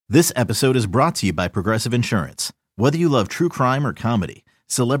This episode is brought to you by Progressive Insurance. Whether you love true crime or comedy,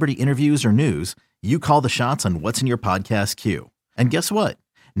 celebrity interviews or news, you call the shots on what's in your podcast queue. And guess what?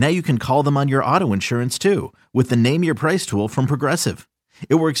 Now you can call them on your auto insurance too with the Name Your Price tool from Progressive.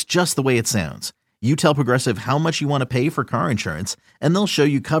 It works just the way it sounds. You tell Progressive how much you want to pay for car insurance, and they'll show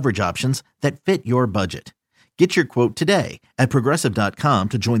you coverage options that fit your budget. Get your quote today at Progressive.com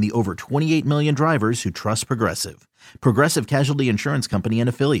to join the over 28 million drivers who trust Progressive. Progressive Casualty Insurance Company and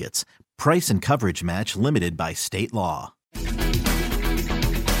Affiliates. Price and coverage match limited by state law.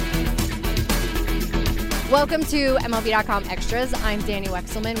 Welcome to MLB.com Extras. I'm Danny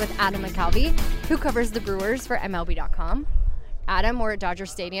Wexelman with Adam McCalvy, who covers the Brewers for MLB.com. Adam, we're at Dodger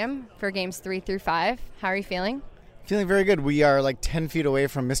Stadium for games 3 through 5. How are you feeling? Feeling very good. We are like 10 feet away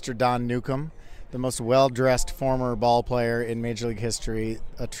from Mr. Don Newcomb, the most well-dressed former ball player in Major League history,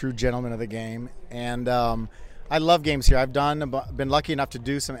 a true gentleman of the game. And I love games here. I've been lucky enough to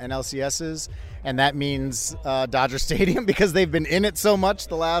do some NLCSs, and that means Dodger Stadium because they've been in it so much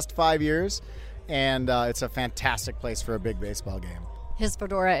the last 5 years. And it's a fantastic place for a big baseball game. His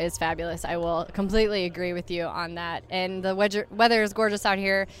fedora is fabulous. I will completely agree with you on that. And the weather is gorgeous out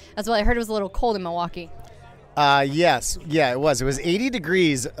here as well. I heard it was a little cold in Milwaukee. Yes. Yeah, it was. It was 80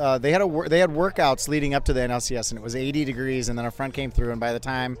 degrees. They had workouts leading up to the NLCS, and it was 80 degrees, and then a front came through, and by the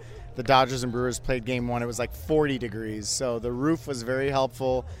time the Dodgers and Brewers played game one, it was like 40 degrees. So the roof was very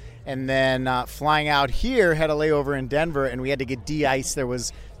helpful. And then flying out here, had a layover in Denver, and we had to get de-iced. There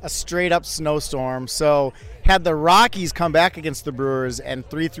was a straight-up snowstorm. So had the Rockies come back against the Brewers and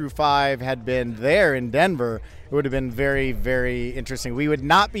 3 through 5 had been there in Denver, it would have been very, very interesting. We would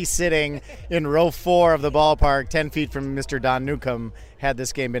not be sitting in row 4 of the ballpark 10 feet from Mr. Don Newcomb had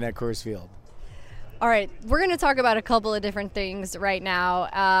this game been at Coors Field. All right, we're going to talk about a couple of different things right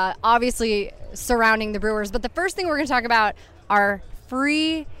now, obviously surrounding the Brewers. But the first thing we're going to talk about are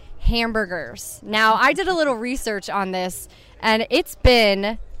free hamburgers. Now, I did a little research on this, and it's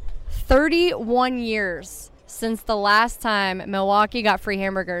been 31 years since the last time Milwaukee got free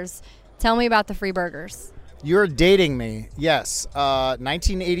hamburgers. Tell me about the free burgers. You're dating me. Yes.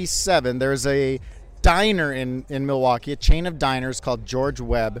 1987, there's a diner in Milwaukee, a chain of diners called George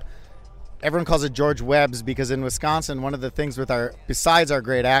Webb. Everyone calls it George Webb's because in Wisconsin, one of the things besides our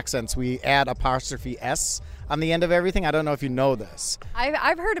great accents, we add apostrophe S on the end of everything. I don't know if you know this.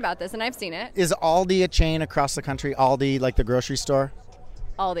 I've heard about this, and I've seen it. Is Aldi a chain across the country? Aldi, like the grocery store?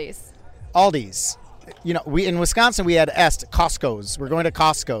 Aldi's. You know, in Wisconsin we had Costco's. We're going to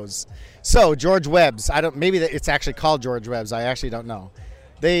Costco's. So George Webb's. Maybe it's actually called George Webb's. I actually don't know.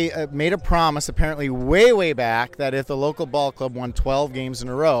 They made a promise apparently way back that if the local ball club won 12 games in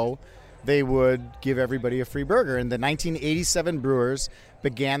a row, they would give everybody a free burger. And the 1987 Brewers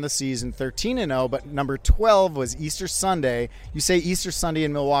began the season 13-0, but number 12 was Easter Sunday. You say Easter Sunday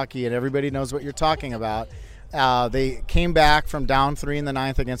in Milwaukee, and everybody knows what you're talking about. They came back from down 3 in the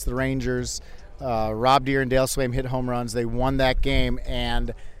 9th against the Rangers. Rob Deere and Dale Swaim hit home runs. They won that game,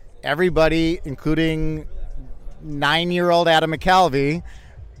 and everybody, including 9-year-old Adam McCalvy,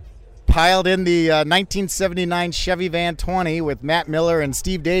 piled in the 1979 Chevy Van 20 with Matt Miller and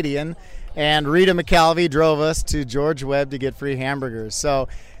Steve Dadian, and Rita McCalvy drove us to George Webb to get free hamburgers. So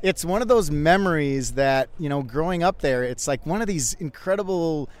it's one of those memories that, growing up there, it's like one of these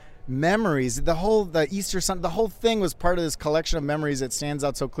incredible memories. The Easter Sunday, the whole thing was part of this collection of memories that stands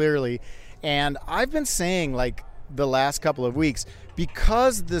out so clearly. And I've been saying, like, the last couple of weeks,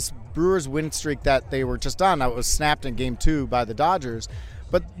 because this Brewers win streak that they were just on, that was snapped in Game 2 by the Dodgers,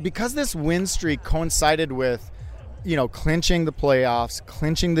 but because this win streak coincided with, clinching the playoffs,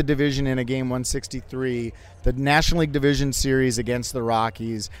 clinching the division in a Game 163, the National League Division Series against the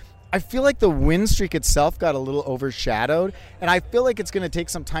Rockies, I feel like the win streak itself got a little overshadowed, and I feel like it's going to take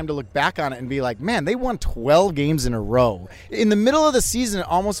some time to look back on it and be like, man, they won 12 games in a row. In the middle of the season, it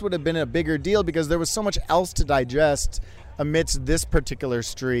almost would have been a bigger deal because there was so much else to digest amidst this particular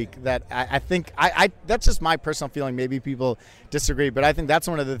streak that I think that's just my personal feeling. Maybe people disagree, but I think that's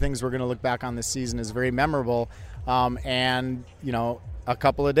one of the things we're going to look back on this season is very memorable. And a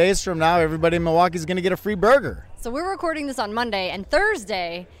couple of days from now, everybody in Milwaukee is going to get a free burger. So we're recording this on Monday, and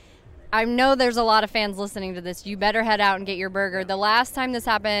Thursday, I know there's a lot of fans listening to this. You better head out and get your burger. The last time this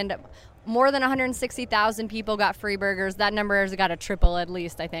happened, more than 160,000 people got free burgers. That number has got to triple at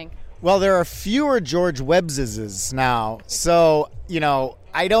least, I think. Well, there are fewer George Webbses now. So,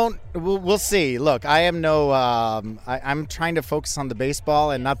 we'll see. Look, I am I'm trying to focus on the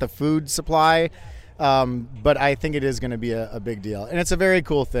baseball and not the food supply. But I think it is going to be a big deal. And it's a very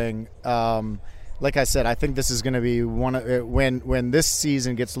cool thing. like I said, I think this is going to be when this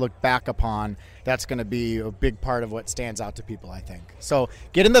season gets looked back upon, that's going to be a big part of what stands out to people, I think. So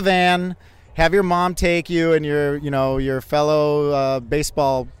get in the van, have your mom take you and your fellow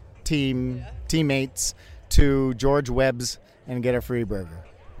baseball teammates to George Webb's and get a free burger.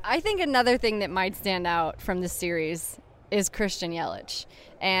 I think another thing that might stand out from this series is Christian Yelich.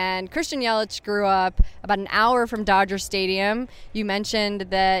 And Christian Yelich grew up about an hour from Dodger Stadium. You mentioned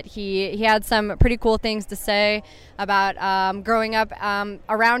that he had some pretty cool things to say about growing up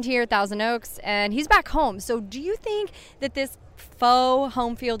around here, Thousand Oaks, and he's back home. So do you think that this faux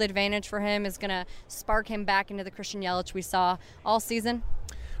home field advantage for him is going to spark him back into the Christian Yelich we saw all season?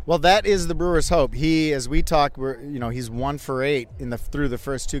 Well, that is the Brewers' hope. He, as we talk, he's 1 for 8 through the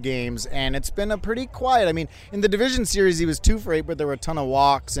first 2 games, and it's been a pretty quiet. I mean, in the division series, he was 2 for 8, but there were a ton of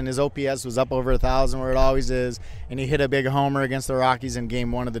walks, and his OPS was up over 1,000, where it always is. And he hit a big homer against the Rockies in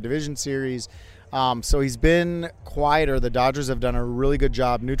Game 1 of the division series. So he's been quieter. The Dodgers have done a really good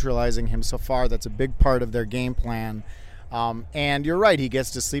job neutralizing him so far. That's a big part of their game plan. And you're right, he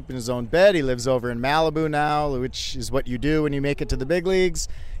gets to sleep in his own bed. He lives over in Malibu now, which is what you do when you make it to the big leagues.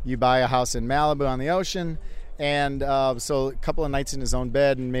 You buy a house in Malibu on the ocean. And so a couple of nights in his own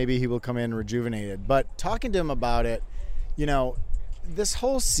bed, and maybe he will come in rejuvenated. But talking to him about it, this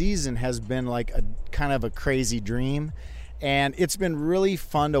whole season has been like a kind of a crazy dream. And it's been really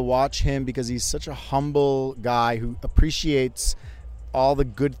fun to watch him because he's such a humble guy who appreciates all the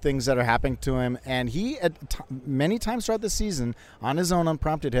good things that are happening to him. And he, many times throughout the season, on his own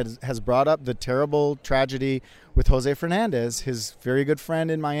unprompted, has brought up the terrible tragedy with Jose Fernandez, his very good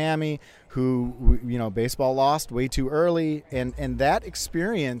friend in Miami, who, baseball lost way too early. And that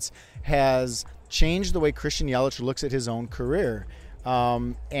experience has changed the way Christian Yelich looks at his own career.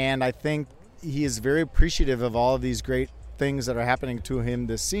 And I think he is very appreciative of all of these great things that are happening to him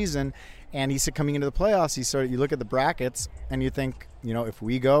this season. And he said coming into the playoffs, you look at the brackets and you think, if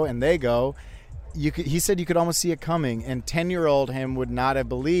we go and they go, he said you could almost see it coming. And 10-year-old him would not have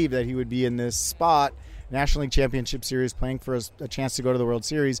believed that he would be in this spot, National League Championship Series, playing for a chance to go to the World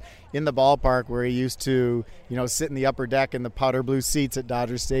Series in the ballpark where he used to, sit in the upper deck in the powder blue seats at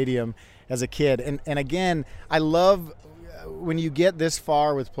Dodger Stadium as a kid. And again, I love when you get this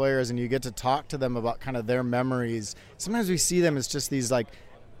far with players and you get to talk to them about kind of their memories. Sometimes we see them as just these like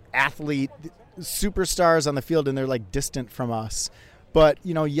athlete superstars on the field, and they're like distant from us. But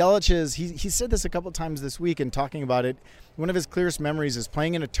Yelich he said this a couple times this week in talking about it. One of his clearest memories is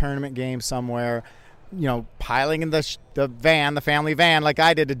playing in a tournament game somewhere, piling in the family van like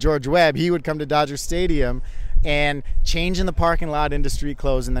I did to George Webb. He would come to Dodger Stadium and change in the parking lot into street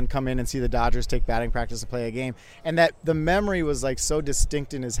clothes and then come in and see the Dodgers take batting practice to play a game. And that the memory was like so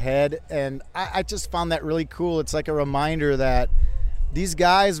distinct in his head. And I just found that really cool. It's like a reminder that these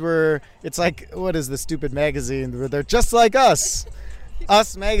guys it's like, what is the stupid magazine where they're just like us?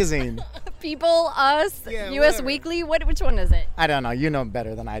 Us magazine. People, Us, yeah, U.S. whatever. Weekly. Which one is it? I don't know. You know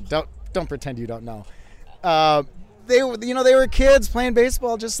better than I. Don't pretend you don't know. They were kids playing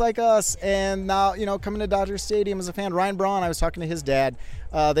baseball just like us, and now coming to Dodger Stadium as a fan. Ryan Braun, I was talking to his dad.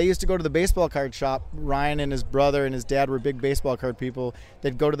 They used to go to the baseball card shop. Ryan and his brother and his dad were big baseball card people.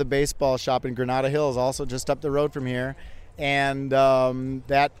 They'd go to the baseball shop in Granada Hills, also just up the road from here, and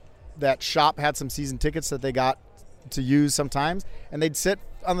that shop had some season tickets that they got to use sometimes, and they'd sit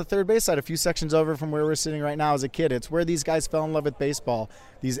on the third base side a few sections over from where we're sitting right now as a kid. It's where these guys fell in love with baseball,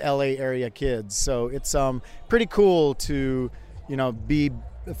 these LA area kids. So it's pretty cool to be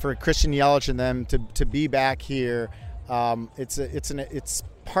for Christian Yelich and them to be back here. It's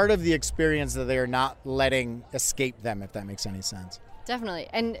part of the experience that they are not letting escape them, if that makes any sense. Definitely.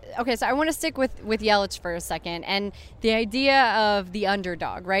 And okay, so I want to stick with Yelich for a second, and the idea of the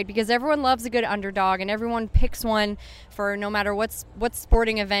underdog, right? Because everyone loves a good underdog, and everyone picks one for no matter what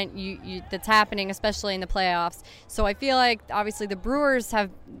sporting event that's happening, especially in the playoffs. So I feel like obviously the Brewers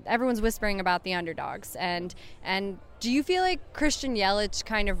everyone's whispering about the underdogs, and do you feel like Christian Yelich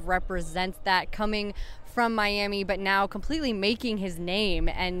kind of represents that, coming from Miami, but now completely making his name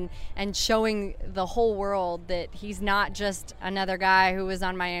and showing the whole world that he's not just another guy who was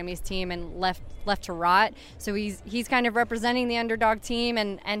on Miami's team and left to rot? So he's kind of representing the underdog team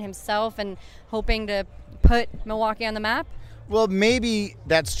and himself, and hoping to put Milwaukee on the map? Well, maybe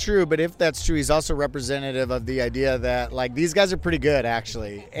that's true, but if that's true, he's also representative of the idea that like these guys are pretty good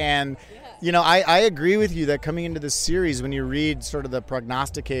actually. And I agree with you that coming into this series, when you read sort of the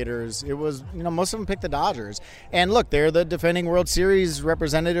prognosticators, it was, most of them picked the Dodgers. And look, they're the defending World Series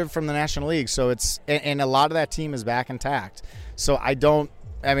representative from the National League. So and a lot of that team is back intact. So I don't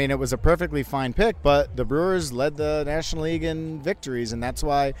I mean, it was a perfectly fine pick, but the Brewers led the National League in victories, and that's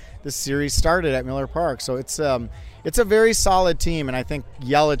why this series started at Miller Park. So it's a very solid team, and I think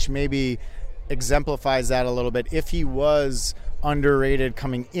Yelich maybe exemplifies that a little bit. If he was underrated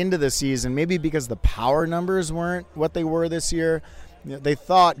coming into the season, maybe because the power numbers weren't what they were this year, they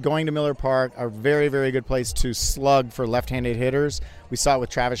thought going to Miller Park, a very, very good place to slug for left-handed hitters. We saw it with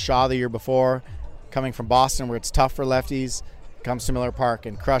Travis Shaw the year before, coming from Boston where it's tough for lefties. Comes to Miller Park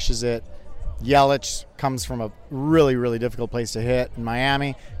and crushes it. Yelich comes from a really, really difficult place to hit in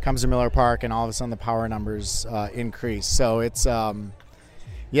Miami, comes to Miller Park, and all of a sudden the power numbers increase. So it's,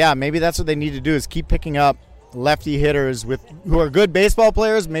 maybe that's what they need to do is keep picking up lefty hitters who are good baseball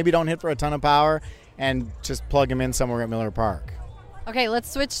players, maybe don't hit for a ton of power, and just plug them in somewhere at Miller Park. Okay, let's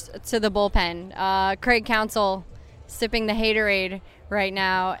switch to the bullpen. Craig Counsell sipping the haterade right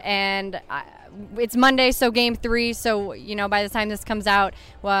now, and it's Monday, so Game 3. So by the time this comes out,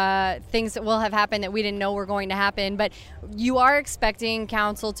 things will have happened that we didn't know were going to happen. But you are expecting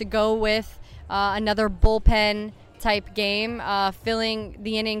Counsell to go with another bullpen type game, filling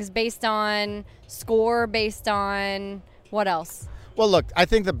the innings based on score, based on what else? Well, look, I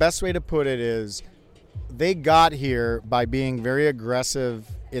think the best way to put it is they got here by being very aggressive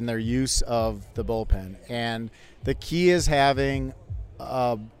in their use of the bullpen. And the key is having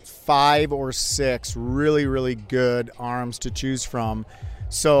 5 or 6 really, really good arms to choose from.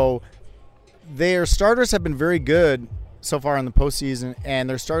 So their starters have been very good so far in the postseason, and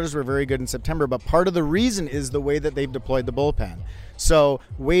their starters were very good in September. But part of the reason is the way that they've deployed the bullpen. So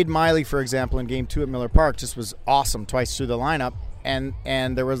Wade Miley, for example, in Game 2 at Miller Park just was awesome twice through the lineup. And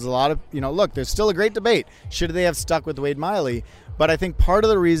there was a lot of, look, there's still a great debate. Should they have stuck with Wade Miley? But I think part of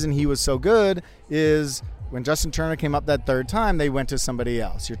the reason he was so good is when Justin Turner came up that third time, they went to somebody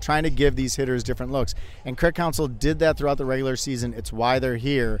else. You're trying to give these hitters different looks. And Craig Counsell did that throughout the regular season. It's why they're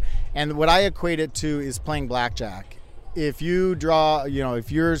here. And what I equate it to is playing blackjack. If you draw,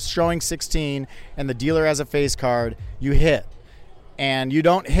 if you're showing 16 and the dealer has a face card, you hit. And you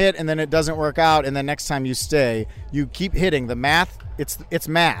don't hit and then it doesn't work out, and then next time you stay, you keep hitting. The math, it's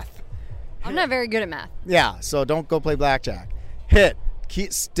math. I'm not very good at math. Yeah, so don't go play blackjack. Hit.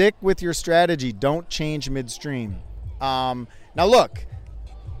 Stick with your strategy. Don't change midstream. Now look,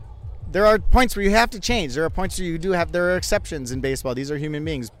 there are points where you have to change. There are points where there are exceptions in baseball. These are human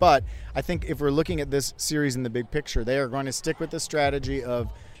beings. But I think if we're looking at this series in the big picture, they are going to stick with the strategy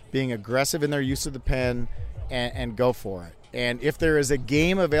of being aggressive in their use of the pen and go for it. And if there is a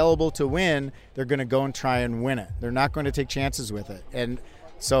game available to win, they're going to go and try and win it. They're not going to take chances with it. And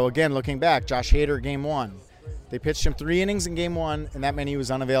so, again, looking back, Josh Hader, Game 1. They pitched him 3 innings in Game 1, and that meant he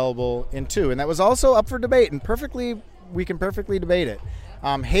was unavailable in 2. And that was also up for debate, and we can perfectly debate it.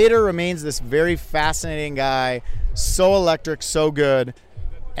 Hader remains this very fascinating guy, so electric, so good.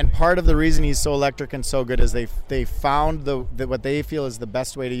 And part of the reason he's so electric and so good is they found what they feel is the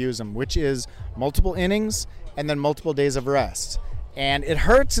best way to use him, which is multiple innings and then multiple days of rest. And it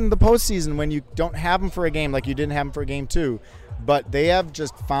hurts in the postseason when you don't have him for a game like you didn't have him for Game 2. But they have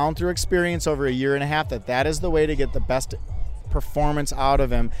just found through experience over a year and a half that is the way to get the best performance out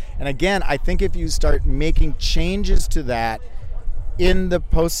of him. And again, I think if you start making changes to that in the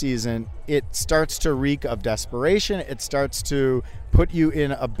postseason, it starts to reek of desperation. It starts to put you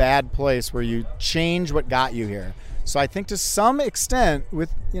in a bad place where you change what got you here. So I think to some extent,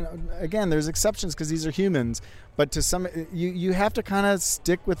 with again, there's exceptions because these are humans, but to some, you have to kind of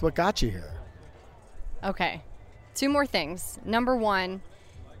stick with what got you here. Okay, 2 more things. Number 1,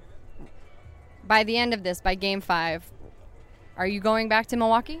 by the end of this, by Game 5, are you going back to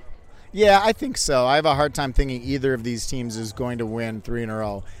Milwaukee? Yeah, I think so. I have a hard time thinking either of these teams is going to win 3 in a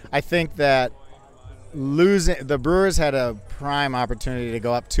row. I think that the Brewers had a prime opportunity to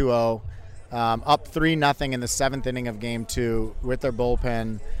go up 2-0. Up 3-0 in the 7th inning of Game 2 with their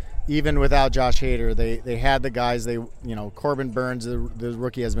bullpen. Even without Josh Hader, they had the guys. Corbin Burns, the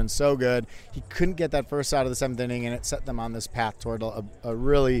rookie, has been so good. He couldn't get that first out of the 7th inning, and it set them on this path toward a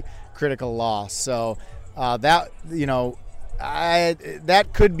really critical loss. So that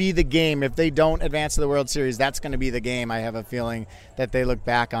could be the game. If they don't advance to the World Series, that's going to be the game. I have a feeling that they look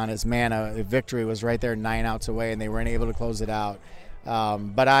back on as, man, a victory was right there 9 outs away, and they weren't able to close it out.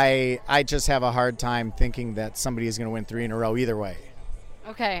 But I just have a hard time thinking that somebody is going to win 3 in a row either way.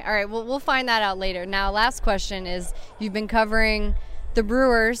 Okay, all right. Well, we'll find that out later. Now, last question is, you've been covering the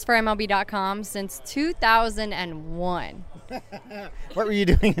Brewers for MLB.com since 2001. What were you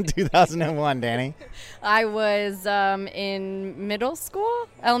doing in 2001, Danny? I was in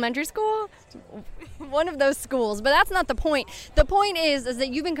elementary school. one of those schools, but that's not the point. The point is that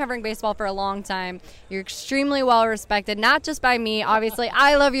you've been covering baseball for a long time. You're extremely well respected, not just by me. Obviously,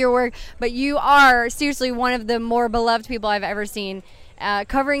 I love your work, but you are seriously one of the more beloved people I've ever seen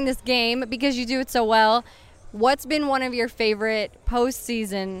covering this game because you do it so well. What's been one of your favorite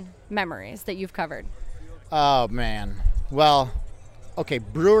postseason memories that you've covered? Oh, man. Well, okay,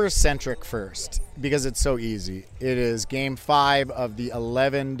 Brewers-centric first, because it's so easy. It is Game 5 of the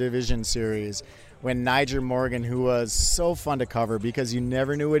 11 division series when Nyjer Morgan, who was so fun to cover because you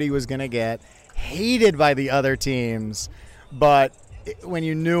never knew what he was going to get, hated by the other teams, but when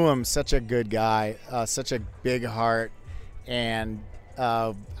you knew him, such a good guy, such a big heart, and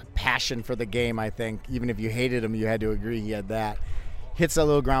passion for the game, I think. Even if you hated him, you had to agree he had that. Hits a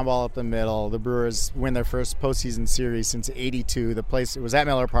little ground ball up the middle. The Brewers win their first postseason series since '82. The place, it was at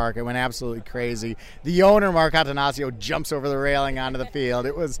Miller Park. It went absolutely crazy. The owner, Mark Attanasio, jumps over the railing onto the field.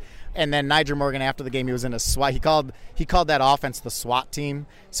 It was, and then Nyjer Morgan, after the game, he was in a SWAT. He called that offense the SWAT team.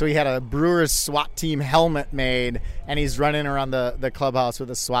 So he had a Brewers SWAT team helmet made, and he's running around the clubhouse with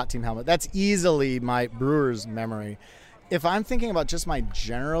a SWAT team helmet. That's easily my Brewers memory. If I'm thinking about just my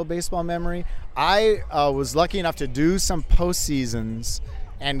general baseball memory, I was lucky enough to do some postseasons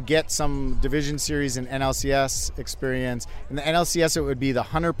and get some division series and NLCS experience. In the NLCS, it would be the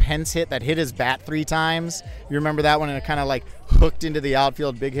Hunter Pence hit that hit his bat 3 times. You remember that one? And it kind of like hooked into the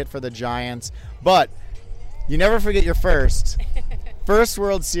outfield, big hit for the Giants. But you never forget your first. First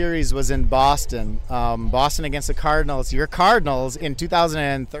World Series was in Boston. Boston against the Cardinals. Your Cardinals in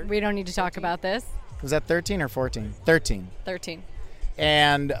 2013. We don't need to talk about this. Was that 13 or 14? 13. 13.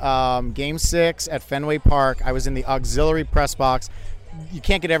 And Game 6 at Fenway Park, I was in the auxiliary press box. You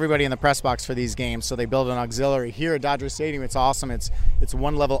can't get everybody in the press box for these games, so they build an auxiliary. Here at Dodger Stadium, it's awesome. It's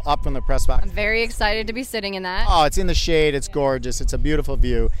one level up from the press box. I'm very excited to be sitting in that. Oh, it's in the shade. It's gorgeous. It's a beautiful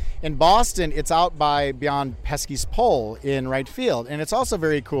view. In Boston, it's out beyond Pesky's pole in right field. And it's also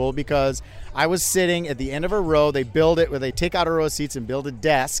very cool because I was sitting at the end of a row. They build it where they take out a row of seats and build a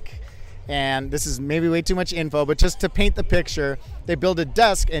desk. And this is maybe way too much info, but just to paint the picture, they build a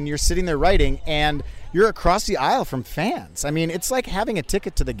desk and you're sitting there writing and you're across the aisle from fans. I mean, it's like having a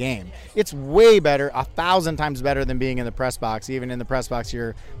ticket to the game. It's way better, 1,000 times better than being in the press box. Even in the press box,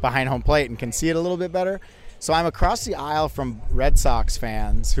 you're behind home plate and can see it a little bit better. So I'm across the aisle from Red Sox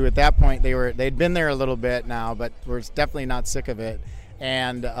fans who at that point they'd been there a little bit now, but were definitely not sick of it.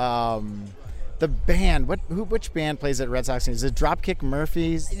 And the band, which band plays at Red Sox? Is it Dropkick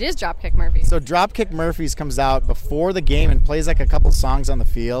Murphys? It is Dropkick Murphys. So Dropkick Murphys comes out before the game and plays like a couple songs on the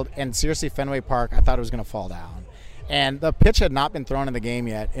field. And seriously, Fenway Park, I thought it was going to fall down. And the pitch had not been thrown in the game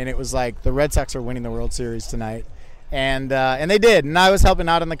yet. And it was like the Red Sox are winning the World Series tonight. And they did. And I was helping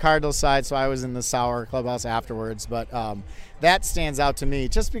out on the Cardinals side, so I was in the Sauer clubhouse afterwards. But that stands out to me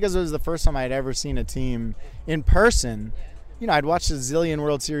just because it was the first time I'd ever seen a team in person. You know, I'd watched a zillion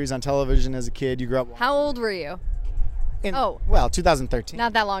World Series on television as a kid. You grew up. How old were you? Well, 2013.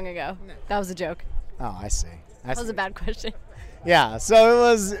 Not that long ago. That was a joke. Oh, I see. That was a bad question. Yeah,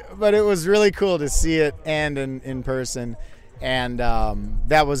 so it was really cool to see it and in person, and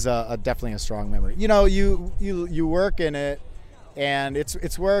that was definitely a strong memory. You know, you work in it, and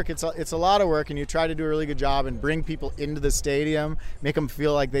it's work. It's a lot of work, and you try to do a really good job and bring people into the stadium, make them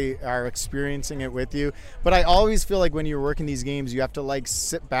feel like they are experiencing it with you. But I always feel like when you're working these games, you have to like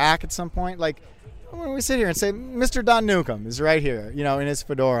sit back at some point. Like when we sit here and say, Mr. Don Newcombe is right here, you know, in his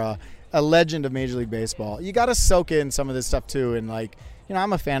fedora, a legend of Major League Baseball. You got to soak in some of this stuff too, and like, you know,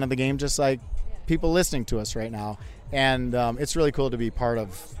 I'm a fan of the game, just like people listening to us right now, and it's really cool to be part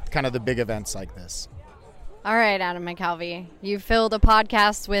of kind of the big events like this. All right, Adam McCalvy, you filled a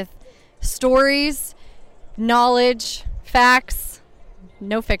podcast with stories, knowledge, facts,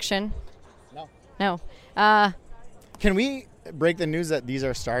 no fiction. No. Can we break the news that these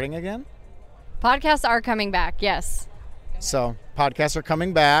are starting again? Podcasts are coming back, yes. So podcasts are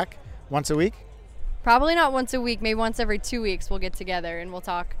coming back once a week? Probably not once a week, maybe once every 2 weeks we'll get together and we'll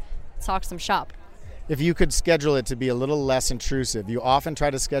talk some shop. If you could schedule it to be a little less intrusive. You often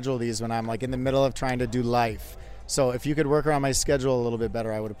try to schedule these when I'm like in the middle of trying to do life. So if you could work around my schedule a little bit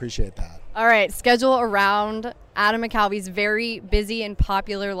better, I would appreciate that. All right, schedule around Adam McCalvy's very busy and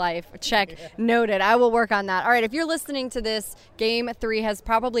popular life. Check. Noted. I will work on that. All right, if you're listening to this, Game 3 has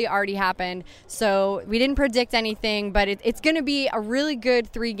probably already happened. So we didn't predict anything, but it's going to be a really good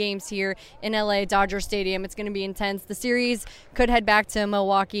 3 games here in LA, Dodger Stadium. It's going to be intense. The series could head back to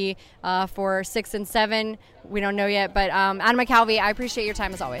Milwaukee for 6 and 7. We don't know yet, but Adam McCalvy, I appreciate your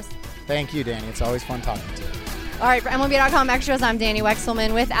time as always. Thank you, Danny. It's always fun talking to you. All right, for MLB.com Extras, I'm Danny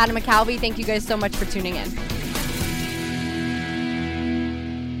Wexelman with Adam McCalvy. Thank you guys so much for tuning in.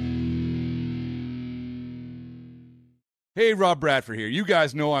 Hey, Rob Bradford here. You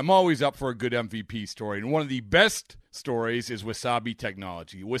guys know I'm always up for a good MVP story, and one of the best stories is Wasabi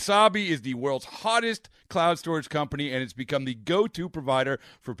Technology. Wasabi is the world's hottest cloud storage company, and it's become the go-to provider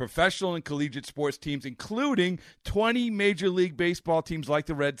for professional and collegiate sports teams, including 20 Major League Baseball teams like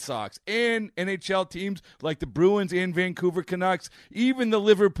the Red Sox and NHL teams like the Bruins and Vancouver Canucks. Even the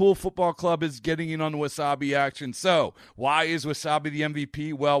Liverpool Football Club is getting in on the Wasabi action. So, why is Wasabi the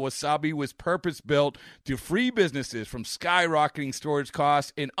MVP? Well, Wasabi was purpose-built to free businesses from skyrocketing storage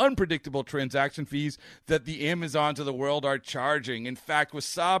costs and unpredictable transaction fees that the Amazons of the world are charging. In fact,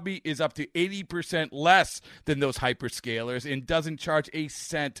 Wasabi is up to 80% less than those hyperscalers and doesn't charge a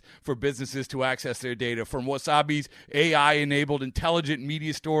cent for businesses to access their data. From Wasabi's AI-enabled intelligent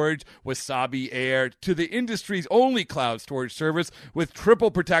media storage, Wasabi Air, to the industry's only cloud storage service with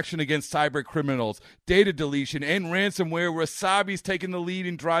triple protection against cyber criminals, data deletion, and ransomware, Wasabi's taken the lead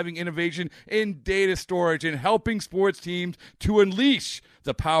in driving innovation in data storage and helping sports teams to unleash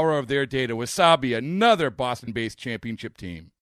the power of their data. Wasabi, another Boston-based championship team.